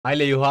Hi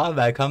Leyuha,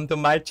 welcome to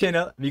my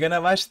channel. We're gonna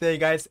watch today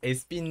guys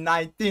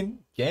SB19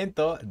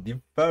 Gento the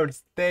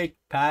first take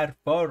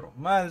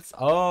performance.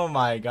 Oh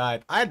my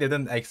god, I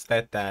didn't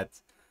expect that.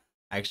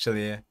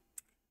 Actually,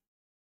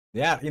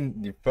 they are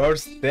in the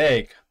first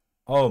take.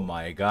 Oh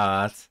my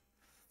god. Is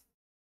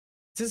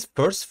this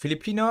first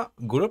Filipino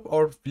group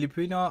or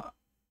Filipino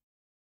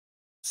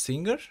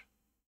singer?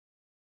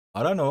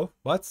 I don't know,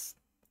 but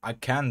I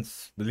can't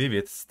believe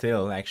it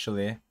still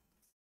actually.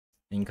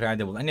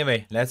 Incredible.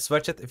 Anyway, let's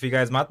watch it. If you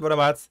guys mad what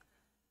about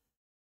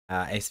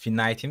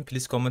SB19,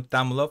 please comment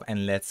down below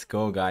and let's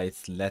go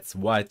guys. Let's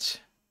watch.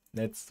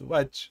 Let's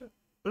watch.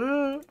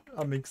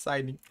 I'm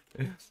excited.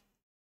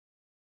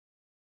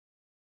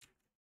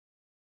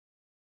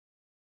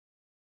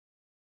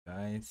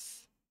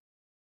 Guys.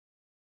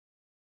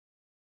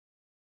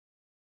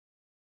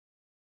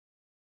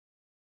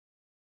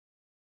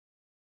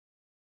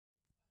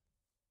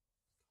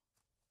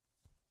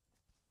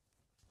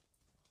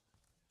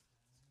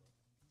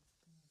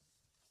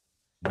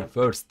 The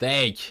first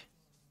take.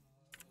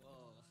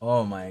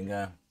 Oh my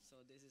god. So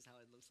this is how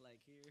it looks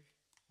like here.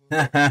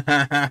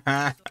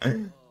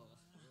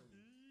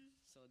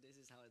 So this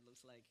is how it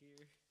looks like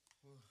here.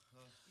 You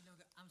know,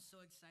 I'm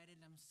so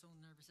excited and I'm so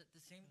nervous at the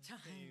same time.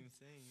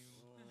 Same.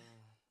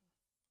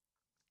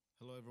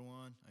 Hello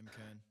everyone, I'm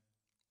Ken.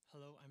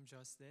 Hello, I'm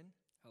Justin.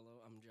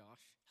 Hello, I'm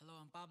Josh. Hello,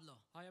 I'm Pablo,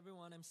 Hi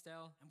everyone, I'm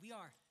Stel. and we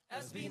are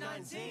SB19.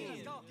 Let's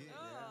go.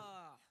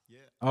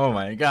 Yeah. Oh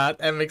my god,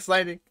 I'm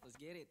excited. Let's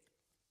get it.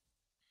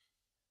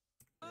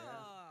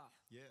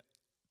 Yeah.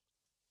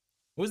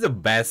 Who's the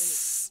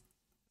best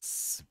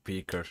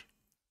speaker?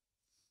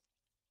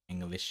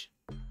 English.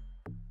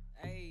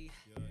 Hey,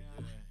 Yeah.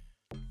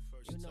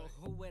 First you know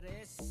take. who it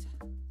is? It's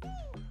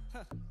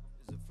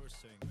the first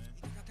take, man.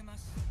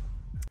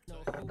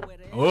 Know who it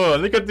is? Oh,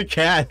 look at the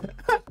cat. It's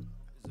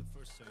the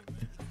first take,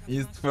 man.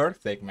 He's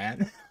perfect,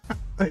 man.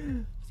 Let's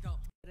go.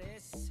 It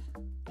is. It's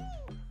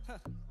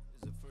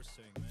the first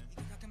take, man.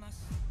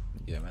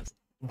 Yeah, man.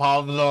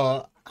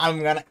 Pablo,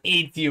 I'm gonna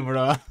eat you,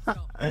 bro.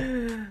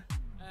 I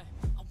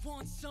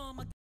want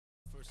some.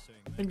 First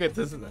take, man. Look at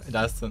this,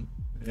 Justin.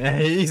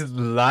 He's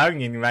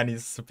lagging when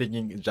he's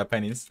speaking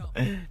Japanese.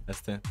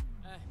 Justin.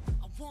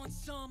 I want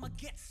some. I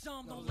get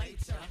some no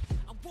later.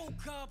 I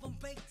woke up and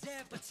baked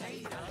that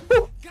potato.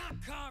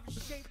 Got car and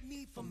shaped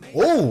me for me.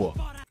 Oh!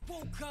 But I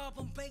woke up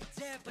and baked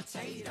that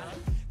potato.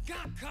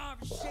 Got car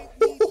and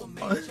shaped me for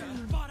major.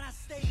 But I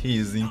stayed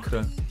He's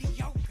incredible.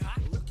 mediocre.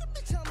 Look at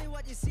me, tell me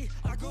what you see.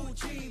 I go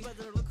G, but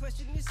the real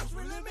question is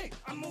really me.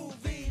 A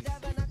movie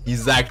that when I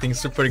He's acting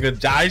super good,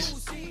 Josh.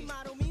 see,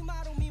 model me,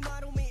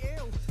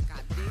 ew.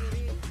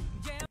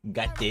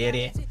 Got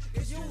it.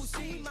 Is you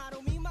see,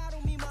 model me,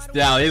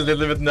 Yeah, he's a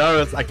little bit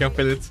nervous. I can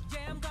feel it.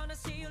 Yeah, I'm gonna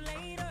see you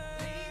later.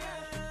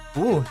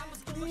 Ooh.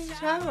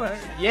 Shower.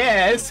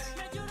 Yes.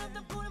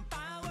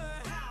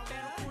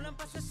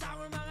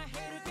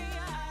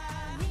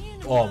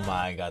 Oh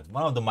my god,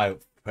 one of my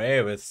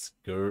favorite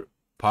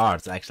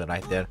parts actually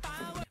right there.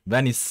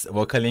 When he's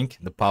vocaling,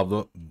 the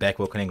Pablo back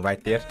vocaling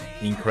right there.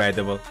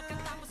 Incredible.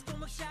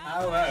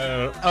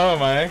 Oh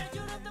my.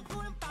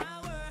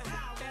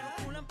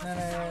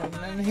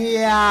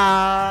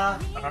 Yeah.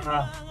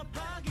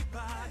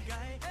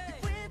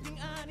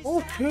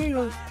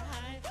 Okay.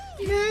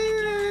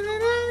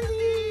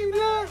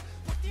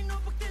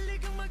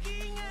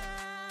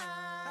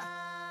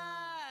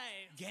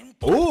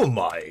 Oh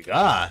my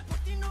god.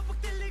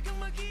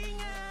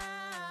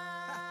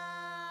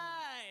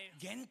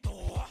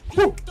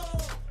 Whew.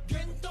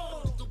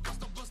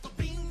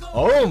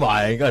 Oh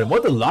my god,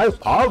 what a live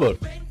power.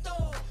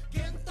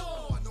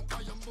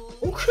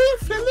 Okay,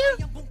 Fleming.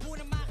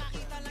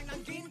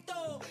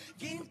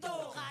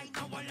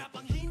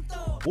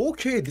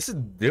 Okay, this is a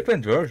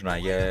different version,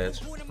 I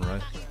guess.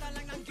 Right.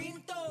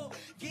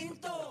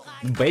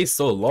 Bass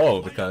so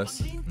low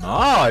because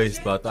nice,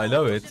 but I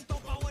love it.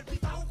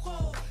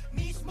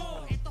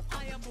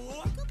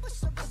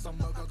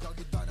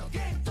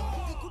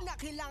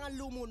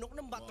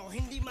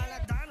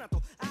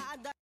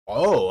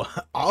 Oh,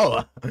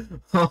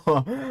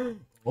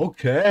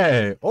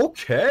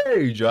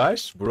 okay,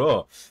 Josh,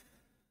 bro.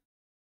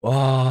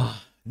 Wow,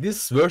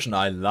 this version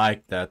I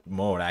like that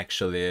more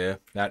actually.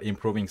 They're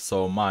improving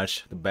so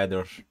much, the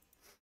better.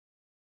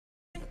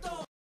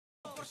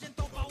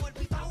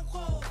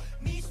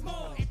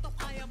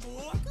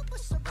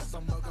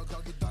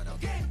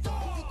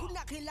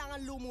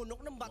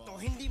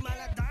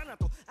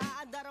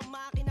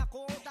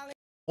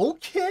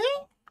 Okay,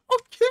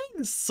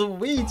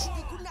 sweet.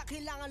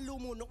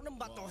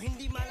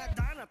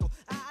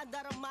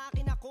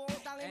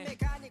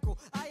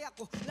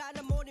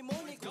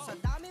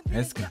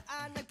 Let's go.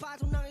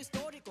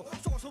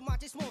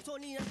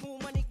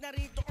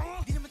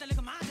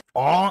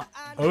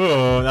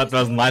 Oh, that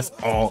was nice.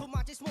 Oh.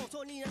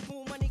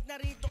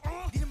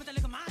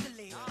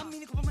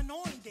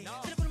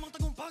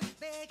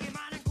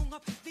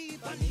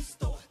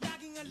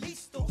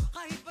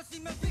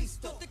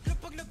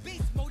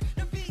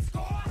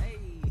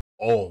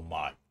 Oh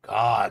my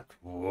god.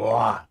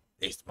 Wow.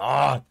 It's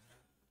smart.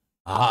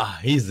 Wow,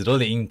 he's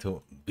really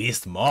into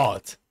beast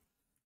mode.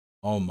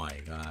 Oh my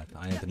god,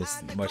 I need to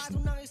watch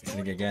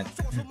it again.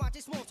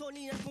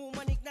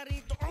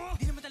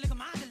 Di naman talaga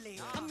madali.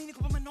 Aminin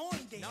ko pa man o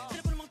hindi.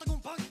 Sila pa namang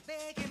tagumpag.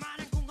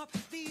 Kaimanan kong up.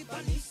 Di ba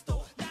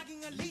listo?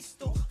 Laging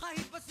alisto.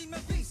 Kahit pa si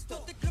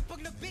Mephisto. Tiklo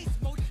pag nag-beast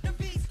mode.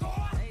 Ng-beast ko.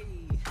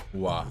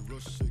 Wow.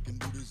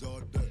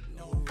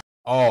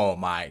 Oh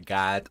my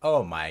god.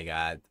 Oh my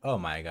god. Oh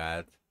my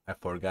god. I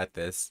forgot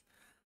this.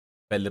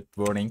 Philip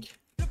warning.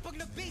 Pag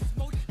nag-beast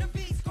mode.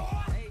 Ng-beast ko.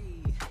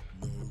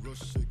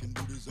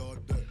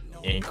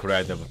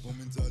 Incredible.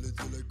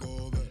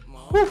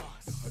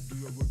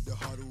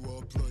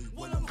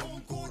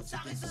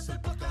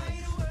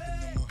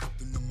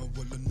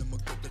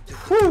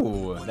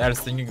 Whew, their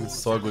singing is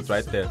so good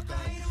right there.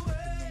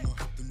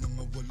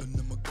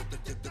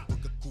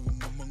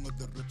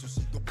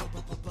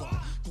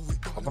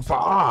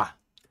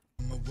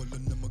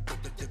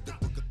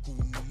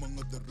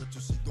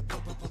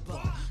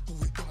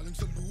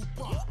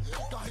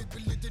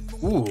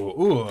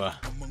 Ooh.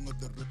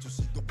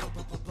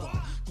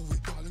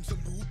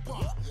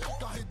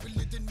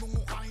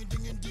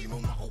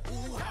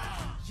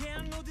 Yeah,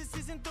 I know this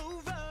isn't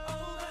over.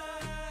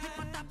 Di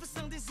pa tapos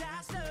ang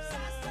disaster.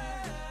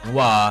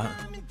 Wow.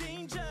 I'm in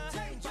danger.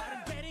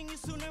 Parang betting you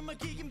sooner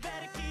magiging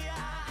better. Kaya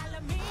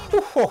alamin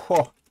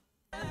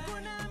ko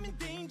na I'm in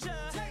danger.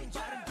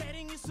 Parang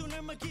betting you sooner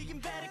magiging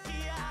better.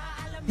 Kaya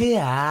alamin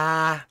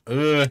Yeah.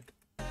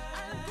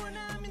 ko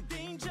na I'm in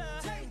danger.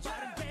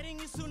 Parang betting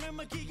you sooner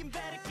magiging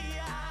better.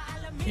 Kaya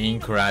alamin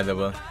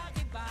Incredible.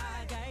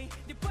 bagay.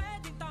 Di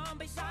pwedeng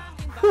tambay sa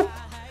aking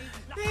bahay.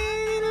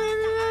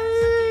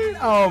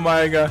 Oh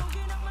my god.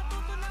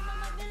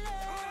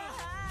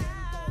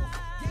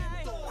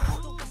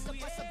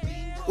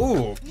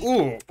 Ooh.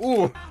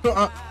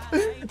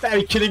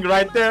 They're killing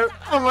right there.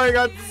 Oh my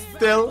god,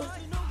 still.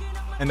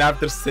 And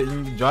after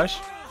saying Josh.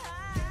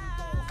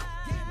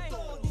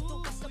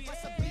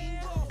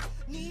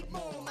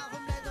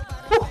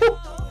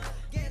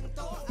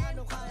 Gento,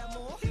 ano kaya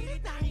mo?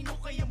 Tangin mo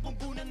kayang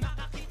bumbunan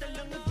makakita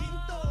lang ng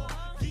ginto.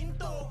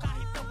 Ginto,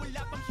 kahit na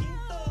wala pang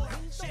hinto.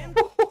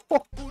 Siyempre,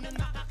 bumbunan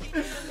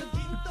makakita lang ng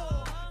ginto.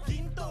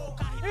 Ginto,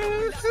 kahit na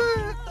wala pang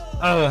hinto.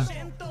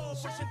 Siyento,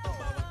 pasyento,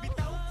 bawat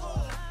bitaw ko.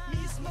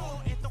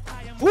 Mismo, eto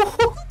kaya mo.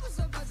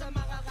 Basta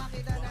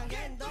makakakita ng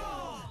gento.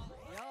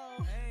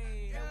 Yo,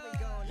 hey, here we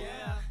go.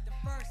 Yeah, the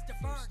first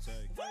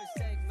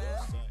take,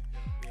 man.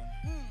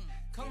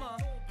 Come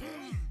on,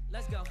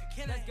 let's go.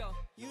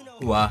 You know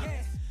Wow.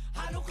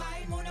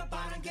 Halukain mo na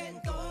parang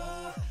gento.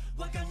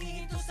 Huwag kang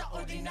hihinto sa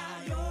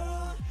ordinaryo.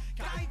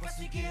 Kahit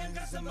pasige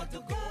hanggang sa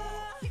madugo.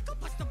 Ikaw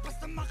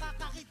basta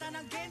makakakita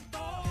ng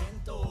gento.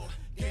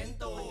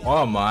 Gento.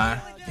 Oh my.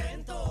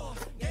 Gento.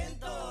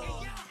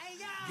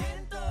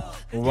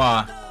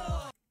 Wow.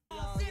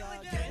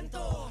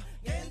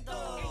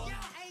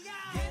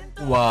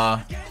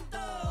 Wow.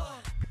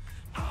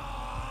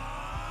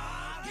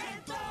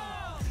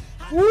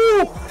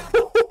 Woo.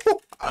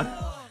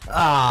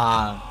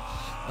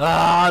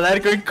 They're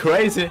going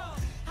crazy.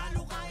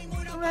 Halukain mo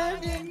na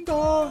parang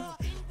gento.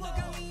 Huwag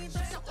kang hihinto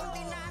sa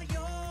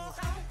ordinaryo.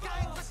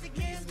 Kahit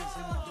pasige hanggang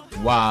sa madugo.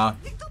 Wow.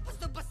 Ikaw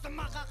basta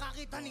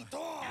makakakita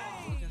nito.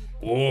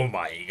 Oh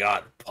my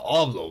god,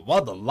 Pablo,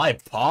 what a light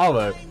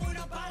power.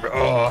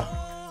 Bro.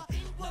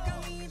 Huwag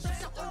kang hihinto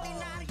sa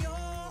ordinaryo.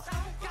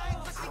 Kahit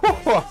pasige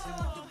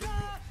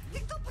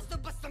ikaw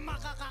basta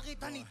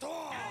makakakita nito.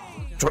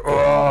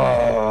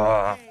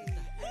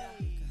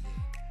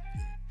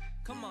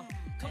 Come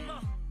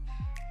on.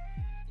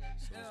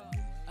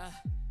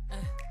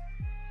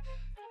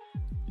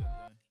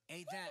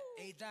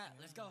 Ain't that.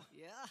 Let's go.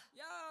 Yeah.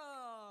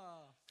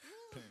 Wow.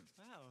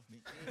 That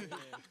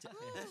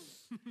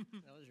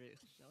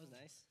was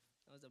nice.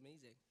 That was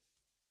amazing.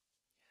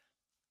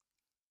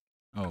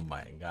 Oh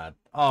my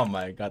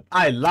god,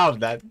 I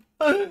love that.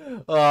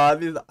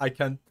 I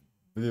can't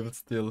believe it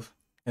still.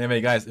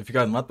 Anyway guys, if you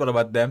guys not what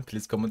about them,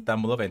 please comment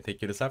down below and take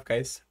care of yourself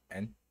guys,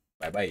 and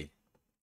bye bye.